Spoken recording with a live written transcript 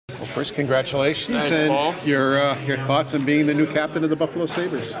Well, first, congratulations. Thanks, and Paul. Your thoughts on being the new captain of the Buffalo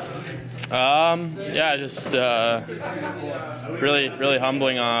Sabres. Yeah, just really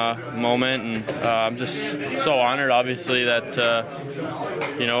humbling moment, and I'm just so honored, obviously, that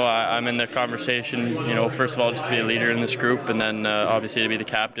I'm in the conversation. First of all, just to be a leader in this group, and then obviously to be the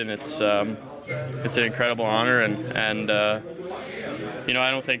captain. It's an incredible honor, and I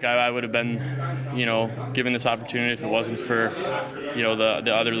don't think I would have been, given this opportunity if it wasn't for,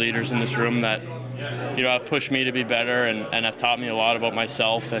 the other leaders in this room that, have pushed me to be better and have taught me a lot about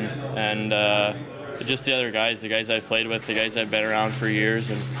myself and just the other guys, the guys I've played with, the guys I've been around for years,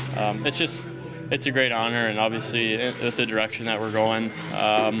 and it's a great honor, and obviously with the direction that we're going.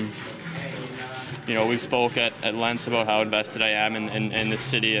 We spoke at length about how invested I am in this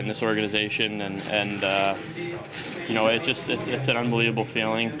city and this organization, and it's an unbelievable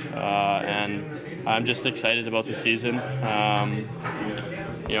feeling, and I'm just excited about the season.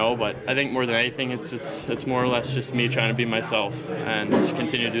 But I think more than anything, it's more or less just me trying to be myself and just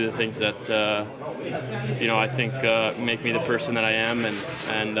continue to do the things that I think make me the person that I am,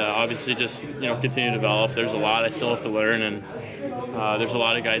 and obviously just continue to develop. There's a lot I still have to learn, and there's a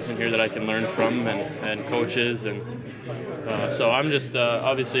lot of guys in here that I can learn from, and coaches, and so I'm just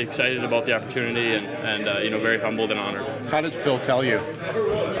obviously excited about the opportunity, and very humbled and honored. How did Phil tell you?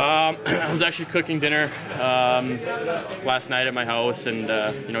 I was actually cooking dinner last night at my house, and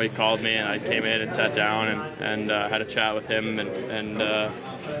he called me, and I came in and sat down and had a chat with him and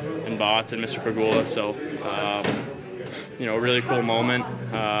Bots and Mr. Pagula. So really cool moment.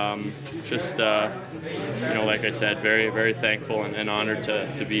 Like I said, very thankful and honored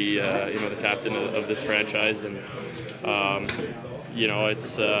to be the captain of this franchise, and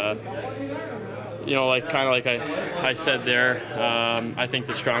it's like I said there, I think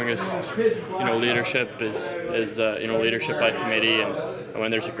the strongest leadership is leadership by committee, and when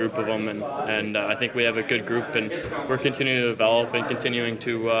there's a group of them, and I think we have a good group, and we're continuing to develop and continuing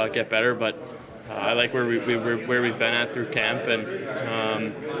to get better. But I like where we've been at through camp, and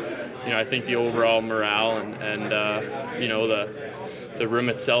I think the overall morale and the room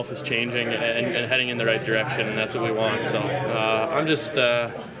itself is changing and heading in the right direction, and that's what we want. So I'm just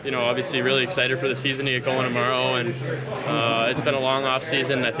obviously really excited for the season to get going tomorrow, and it's been a long off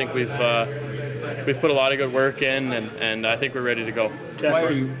season. I think we've put a lot of good work in, and I think we're ready to go.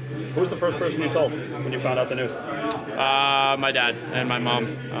 Who was the first person you told when you found out the news? My dad and my mom.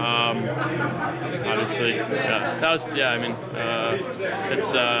 Obviously,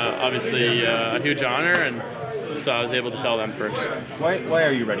 it's obviously a huge honor, and so I was able to tell them first. Why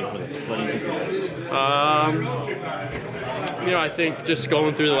are you ready for this? What do you think? I think just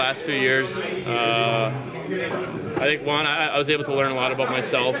going through the last few years, I think I was able to learn a lot about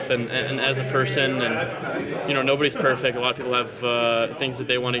myself and as a person, and nobody's perfect. A lot of people have things that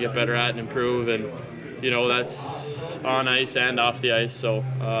they want to get better at and improve, and that's on ice and off the ice. So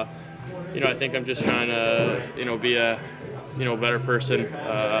I think I'm just trying to be a better person,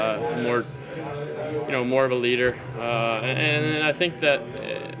 more of a leader, and I think that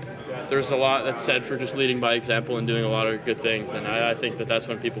there's a lot that's said for just leading by example and doing a lot of good things, and I think that that's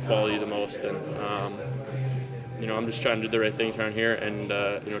when people follow you the most. And I'm just trying to do the right things around here, and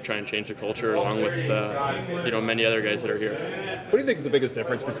try and change the culture along with many other guys that are here. What do you think is the biggest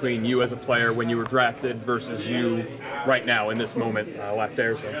difference between you as a player when you were drafted versus you right now in this moment, last day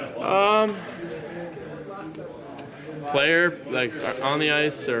or so? Player, like on the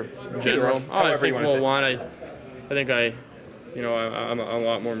ice or in general? I think I'm a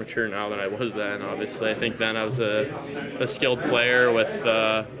lot more mature now than I was then. Obviously, I think then I was a skilled player with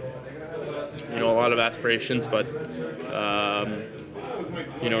a lot of aspirations, but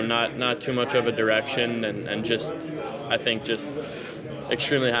not too much of a direction, and just I think just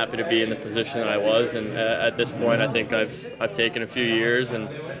extremely happy to be in the position that I was. And at this point, I think I've taken a few years and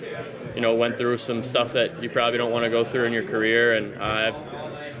went through some stuff that you probably don't want to go through in your career, and a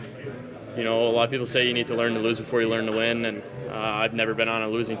lot of people say you need to learn to lose before you learn to win, and I've never been on a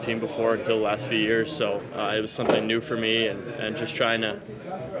losing team before until the last few years, so it was something new for me, and just trying to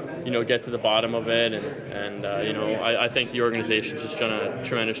get to the bottom of it, and I think the organization's just done a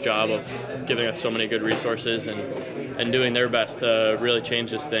tremendous job of giving us so many good resources and doing their best to really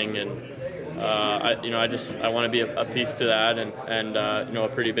change this thing, and I want to be a piece to that, and a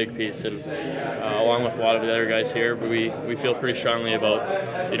pretty big piece, and along with a lot of the other guys here, we feel pretty strongly about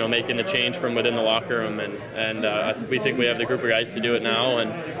making the change from within the locker room, and we think we have the group of guys to do it now,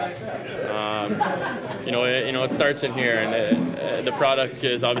 and it starts in here, and the product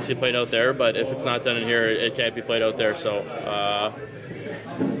is obviously played out there, but if it's not done in here, it can't be played out there. So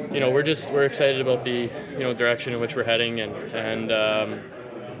we're excited about the direction in which we're heading, and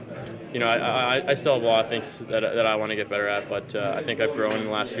I still have a lot of things that I want to get better at, but I think I've grown in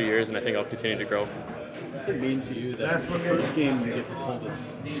the last few years, and I think I'll continue to grow. What's it mean to you that the first game you get to pull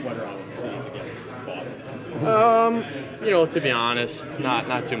this sweater on the seas against Boston? To be honest,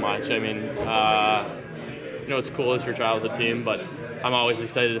 not too much. I mean, it's cool as your child with the team, but I'm always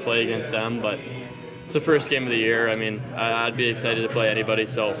excited to play against them. But it's the first game of the year. I mean, I'd be excited to play anybody.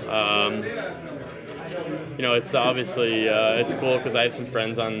 So, it's obviously it's cool because I have some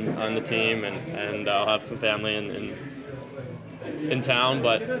friends on the team, and I'll have some family in town.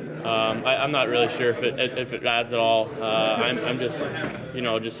 But I'm not really sure if it adds at all. I'm just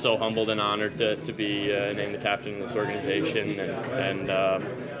just so humbled and honored to be named the captain of this organization, and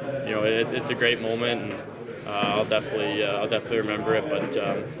it's a great moment, and I'll definitely remember it. But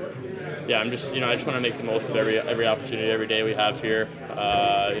I just want to make the most of every opportunity, every day we have here.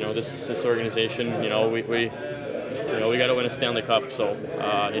 This organization, we got to win a Stanley Cup. So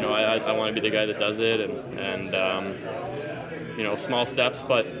I want to be the guy that does it, and small steps,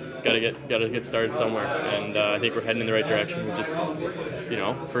 but gotta get started somewhere. And I think we're heading in the right direction. We just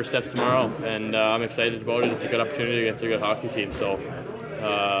first steps tomorrow, and I'm excited about it. It's a good opportunity against a good hockey team. So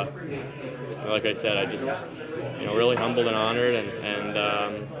like I said, I just really humbled and honored, and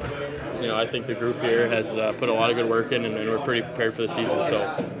I think the group here has put a lot of good work in, and we're pretty prepared for the season.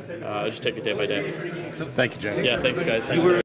 So just take it day by day. Thank you, James. Yeah, thanks guys.